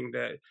something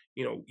that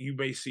you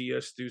may see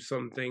us do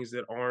some things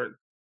that aren't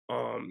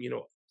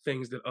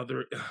things that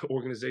other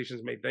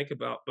organizations may think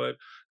about, but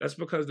that's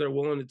because they're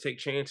willing to take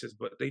chances.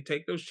 But they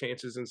take those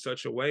chances in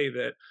such a way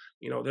that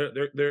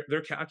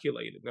they're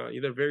calculated.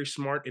 They're very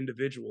smart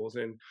individuals,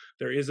 and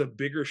there is a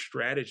bigger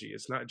strategy.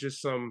 It's not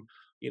just some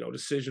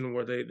decision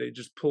where they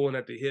just pulling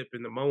at the hip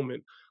in the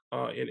moment,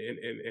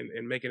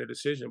 and making a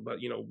decision. But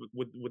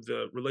with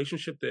the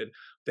relationship that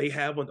they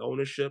have with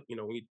ownership,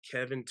 we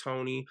Kevin,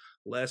 Tony,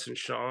 Les, and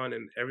Sean,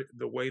 and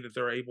the way that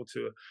they're able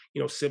to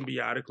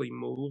symbiotically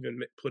move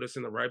and put us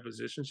in the right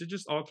positions, it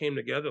just all came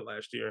together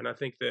last year. And I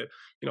think that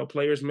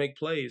players make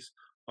plays.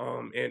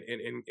 And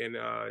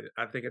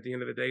I think at the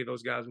end of the day,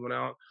 those guys went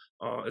out,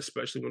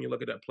 especially when you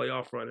look at that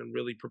playoff run, and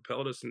really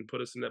propelled us and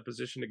put us in that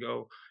position to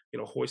go,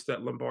 hoist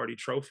that Lombardi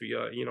Trophy,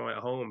 at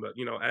home. But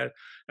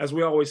as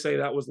we always say,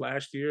 that was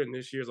last year, and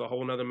this year's a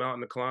whole nother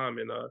mountain to climb.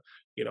 And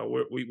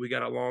we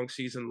got a long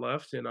season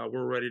left, and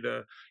we're ready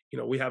to,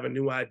 we have a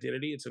new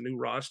identity. It's a new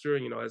roster.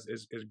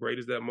 As great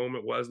as that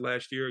moment was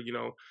last year,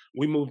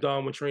 we moved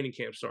on when training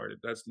camp started.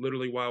 That's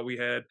literally why we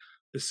had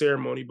the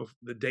ceremony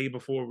the day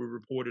before we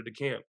reported to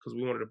camp, because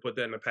we wanted to put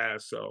that in the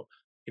past. So,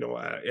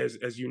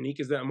 as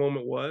unique as that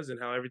moment was and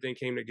how everything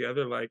came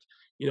together, like,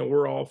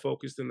 we're all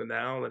focused in the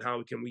now and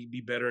how can we be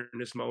better in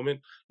this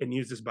moment and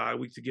use this bye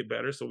week to get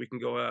better so we can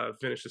go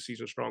finish the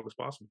season strong as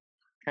possible.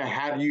 And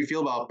how do you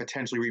feel about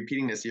potentially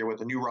repeating this year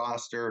with a new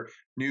roster,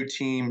 new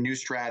team, new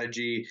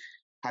strategy?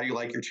 How do you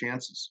like your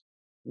chances?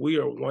 we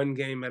are one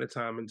game at a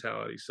time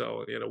mentality.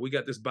 So, we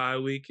got this bye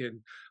week and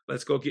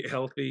let's go get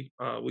healthy.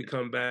 We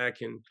come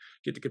back and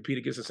get to compete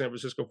against the San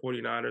Francisco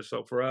 49ers.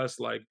 So for us,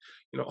 like,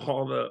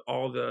 all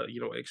the,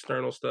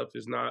 external stuff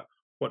is not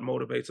what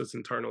motivates us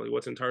internally.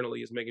 What's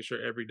internally is making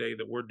sure every day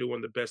that we're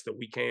doing the best that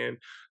we can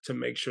to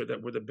make sure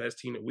that we're the best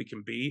team that we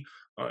can be.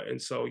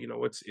 And so,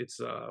 it's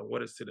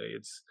what is today?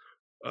 It's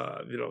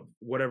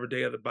whatever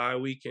day of the bye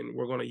week, and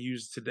we're going to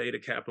use today to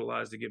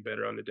capitalize to get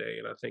better on the day.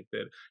 And I think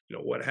that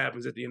what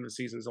happens at the end of the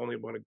season is only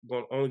going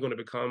to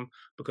become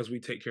because we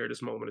take care of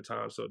this moment of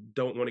time. So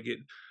don't want to get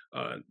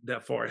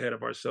that far ahead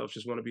of ourselves.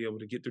 Just want to be able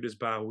to get through this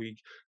bye week,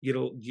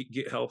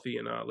 get healthy,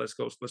 and let's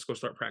go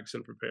start practicing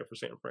and prepare for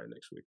San Fran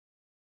next week.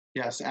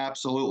 Yes,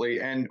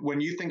 absolutely. And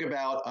when you think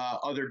about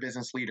other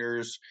business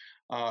leaders,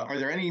 are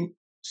there any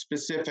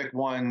specific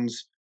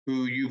ones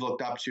who you've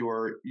looked up to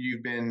or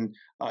you've been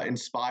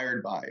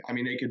inspired by? I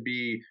mean, they could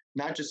be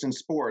not just in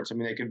sports. I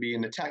mean, they could be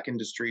in the tech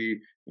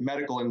industry, the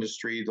medical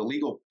industry, the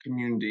legal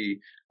community.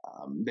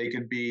 They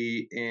could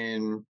be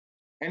in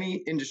any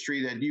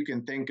industry that you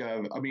can think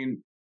of. I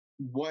mean,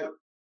 what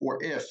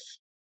or if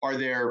are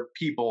there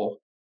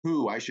people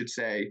who, I should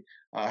say,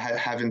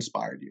 have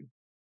inspired you?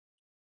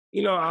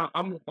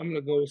 I'm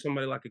gonna go with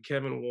somebody like a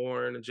Kevin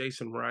Warren, a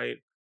Jason Wright.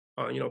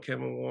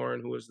 Kevin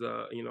Warren, who is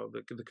the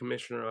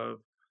commissioner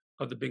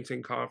of the Big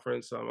Ten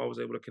Conference. I was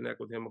able to connect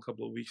with him a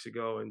couple of weeks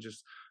ago, and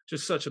just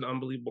such an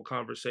unbelievable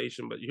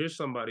conversation. But here's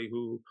somebody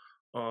who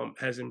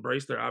has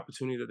embraced their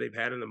opportunity that they've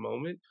had in the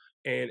moment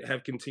and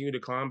have continued to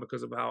climb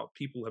because of how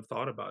people have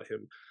thought about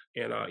him,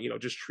 and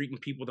just treating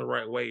people the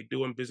right way,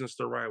 doing business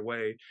the right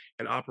way,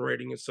 and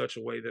operating in such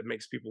a way that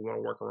makes people want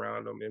to work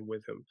around him and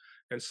with him.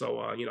 And so,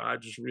 I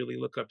just really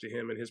look up to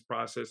him and his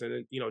process.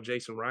 And then,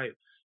 Jason Wright,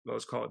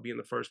 let's call it being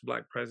the first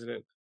Black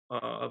president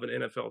of an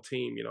NFL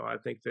team. I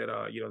think that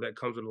that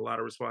comes with a lot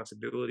of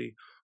responsibility,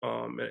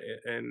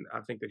 and I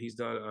think that he's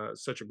done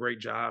such a great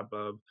job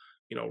of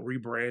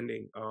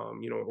rebranding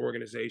an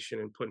organization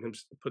and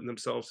putting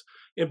themselves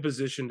in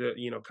position to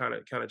kind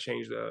of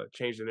change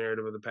the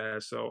narrative of the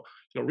past. So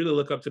really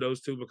look up to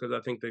those two because I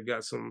think they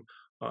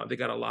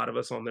got a lot of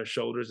us on their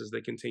shoulders as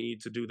they continue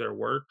to do their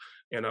work,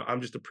 and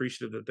I'm just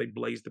appreciative that they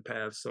blazed the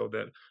path so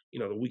that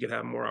that we could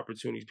have more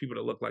opportunities. People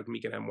that look like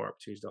me can have more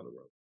opportunities down the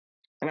road.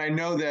 And I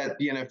know that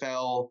the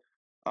NFL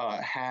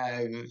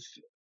have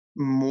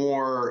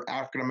more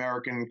African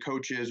American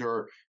coaches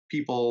or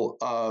people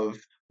of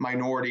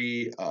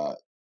minority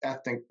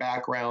ethnic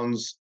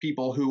backgrounds,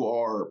 people who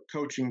are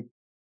coaching,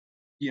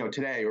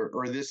 today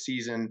or this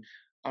season.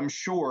 I'm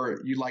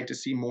sure you'd like to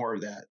see more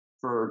of that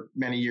for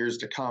many years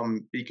to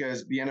come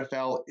because the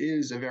NFL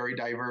is a very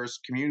diverse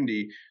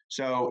community.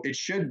 So it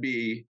should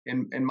be,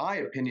 in my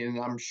opinion, and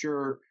I'm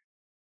sure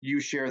you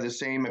share the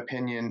same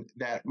opinion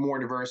that more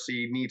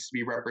diversity needs to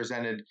be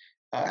represented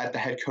at the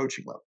head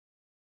coaching level.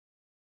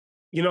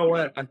 You know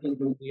what? I think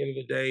at the end of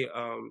the day,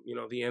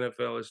 the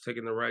NFL is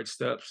taking the right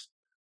steps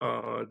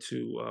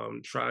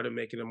to try to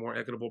make it a more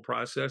equitable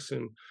process.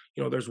 And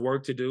there's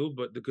work to do,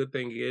 but the good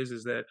thing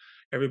is that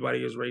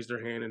everybody has raised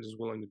their hand and is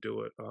willing to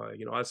do it.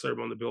 I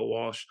serve on the Bill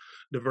Walsh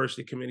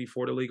Diversity Committee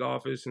for the league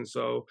office, and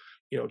so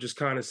just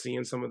kind of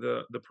seeing some of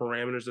the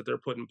parameters that they're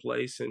put in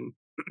place and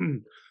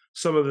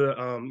some of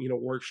the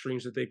work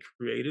streams that they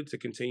created to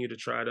continue to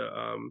try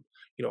to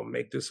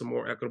make this a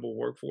more equitable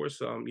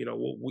workforce.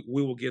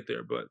 We will get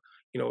there, but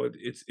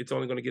it's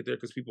only going to get there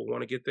because people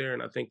want to get there,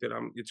 and I think that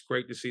it's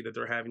great to see that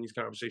they're having these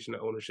conversations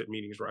at ownership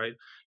meetings. Right,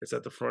 it's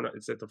at the front of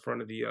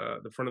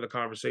the front of the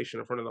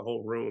conversation, in front of the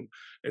whole room,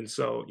 and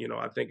so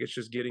I think it's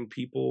just getting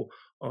people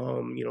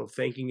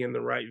thinking in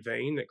the right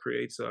vein that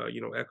creates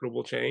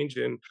equitable change.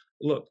 And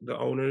look, the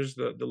owners,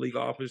 the league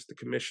office, the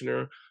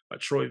commissioner,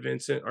 Troy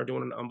Vincent are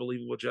doing an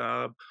unbelievable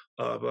job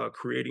of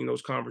creating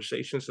those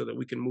conversations so that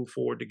we can move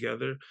forward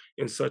together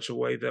in such a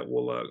way that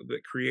will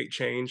that create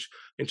change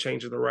and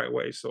change in the right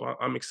way. So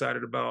I'm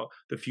excited about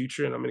the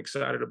future, and I'm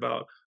excited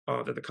about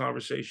that the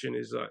conversation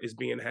is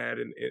being had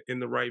in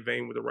the right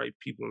vein with the right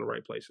people in the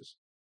right places.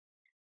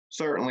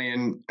 Certainly.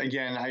 And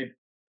again, I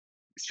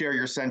share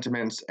your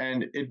sentiments,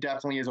 and it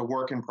definitely is a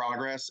work in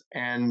progress.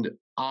 And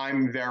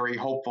I'm very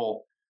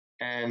hopeful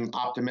and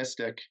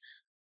optimistic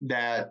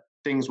that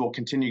things will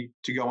continue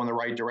to go in the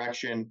right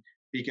direction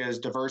because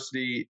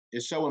diversity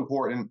is so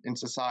important in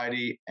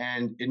society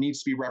and it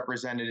needs to be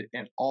represented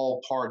in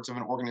all parts of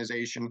an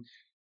organization,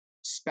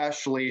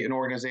 especially an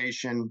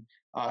organization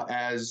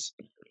as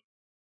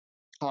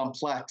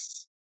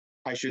complex,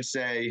 I should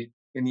say,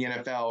 in the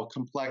NFL,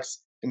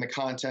 complex in the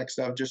context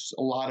of just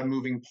a lot of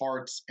moving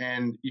parts.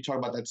 And you talk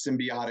about that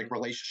symbiotic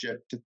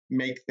relationship to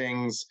make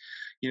things,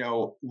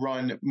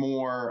 run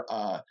more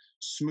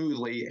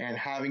smoothly and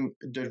having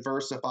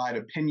diversified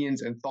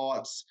opinions and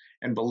thoughts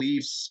and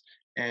beliefs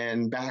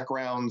and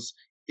backgrounds.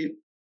 It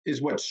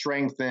is what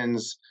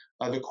strengthens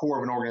the core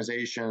of an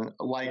organization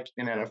like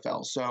an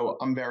NFL. So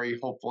I'm very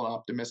hopeful and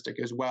optimistic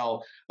as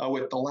well.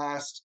 With the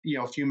last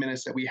few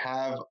minutes that we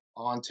have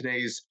on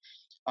today's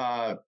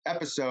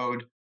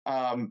episode,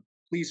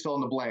 please fill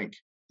in the blank.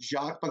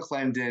 Jacques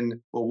McClendon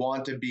will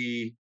want to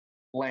be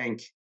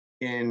blank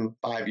in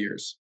 5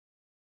 years?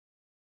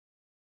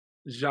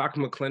 Jacques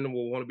McClendon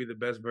will want to be the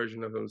best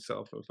version of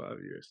himself in 5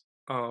 years.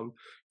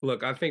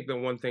 Look, I think the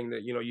one thing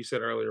that you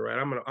said earlier, right?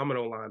 I'm an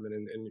O lineman,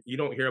 and you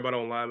don't hear about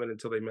O linemen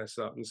until they mess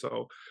up. And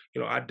so,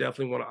 I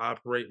definitely want to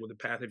operate with a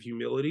path of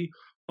humility.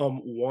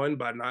 One,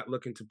 by not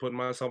looking to put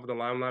myself in the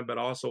limelight, but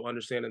also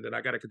understanding that I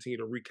got to continue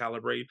to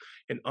recalibrate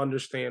and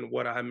understand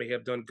what I may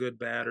have done good,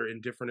 bad, or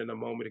indifferent in a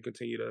moment to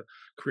continue to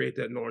create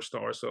that North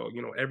Star. So,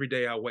 every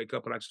day I wake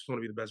up and I just want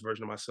to be the best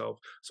version of myself.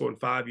 So in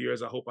 5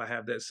 years, I hope I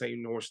have that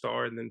same North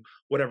Star. And then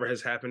whatever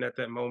has happened at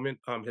that moment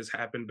has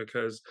happened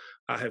because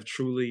I have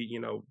truly,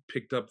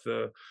 picked up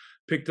the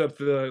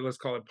let's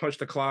call it punch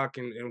the clock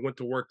and went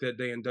to work that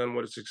day and done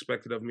what is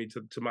expected of me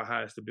to my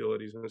highest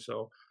abilities. And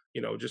so,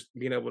 just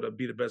being able to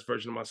be the best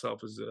version of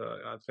myself is,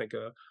 I think,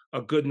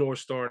 a good North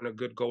Star and a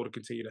good goal to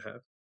continue to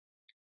have.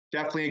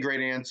 Definitely a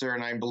great answer.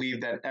 And I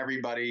believe that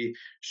everybody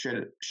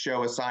should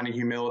show a sign of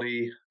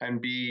humility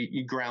and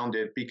be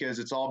grounded, because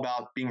it's all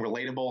about being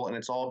relatable, and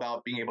it's all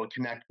about being able to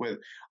connect with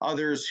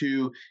others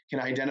who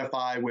can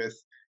identify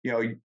with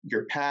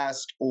your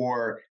past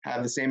or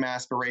have the same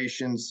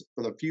aspirations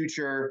for the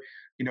future.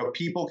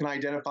 People can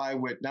identify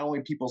with not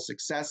only people's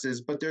successes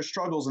but their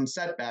struggles and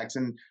setbacks.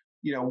 And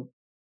you know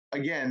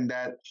again,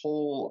 that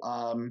whole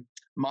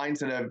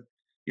mindset of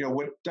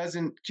what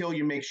doesn't kill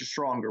you makes you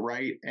stronger,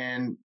 right?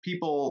 And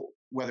people,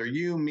 whether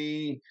you,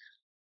 me,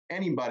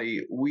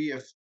 anybody, we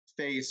have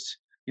faced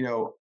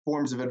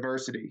forms of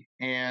adversity,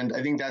 and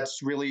I think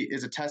that's really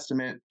is a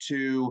testament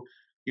to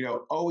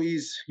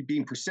always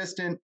being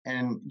persistent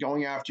and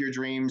going after your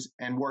dreams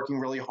and working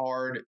really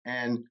hard,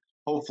 and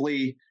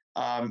hopefully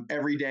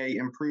every day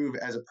improve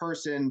as a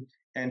person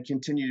and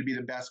continue to be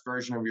the best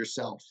version of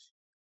yourself.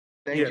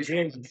 Thank Yeah, you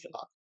so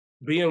much.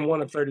 being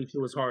one of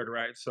 32 is hard,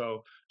 right?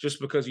 So just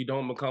because you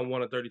don't become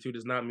one of 32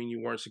 does not mean you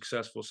weren't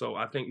successful. So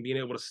I think being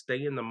able to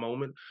stay in the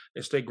moment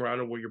and stay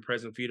grounded where your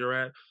present feet are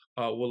at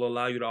will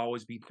allow you to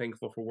always be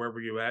thankful for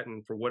wherever you're at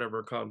and for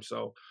whatever comes.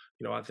 So,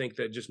 I think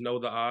that just know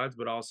the odds,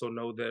 but also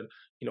know that,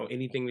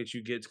 anything that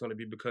you get is going to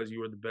be because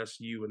you are the best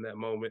you in that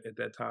moment, at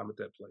that time, at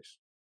that place.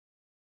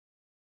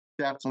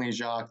 Definitely,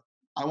 Jacques.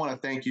 I want to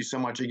thank you so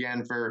much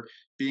again for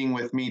being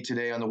with me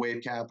today on the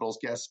Wave Capital's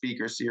guest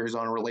speaker series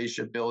on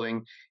relationship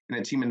building in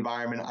a team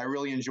environment. I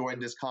really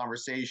enjoyed this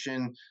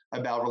conversation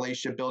about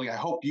relationship building. I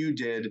hope you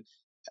did.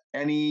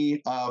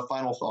 Any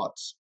final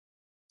thoughts?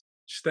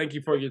 Just thank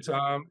you for your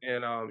time,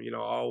 and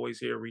always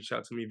here. Reach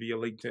out to me via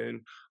LinkedIn.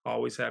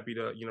 Always happy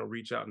to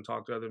reach out and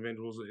talk to other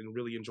individuals, and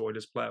really enjoy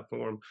this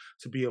platform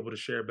to be able to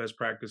share best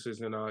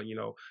practices and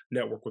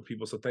network with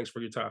people. So thanks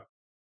for your time.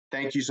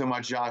 Thank you so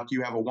much, Jacques.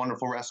 You have a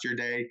wonderful rest of your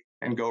day,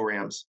 and go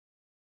Rams.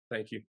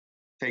 Thank you.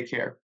 Take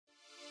care.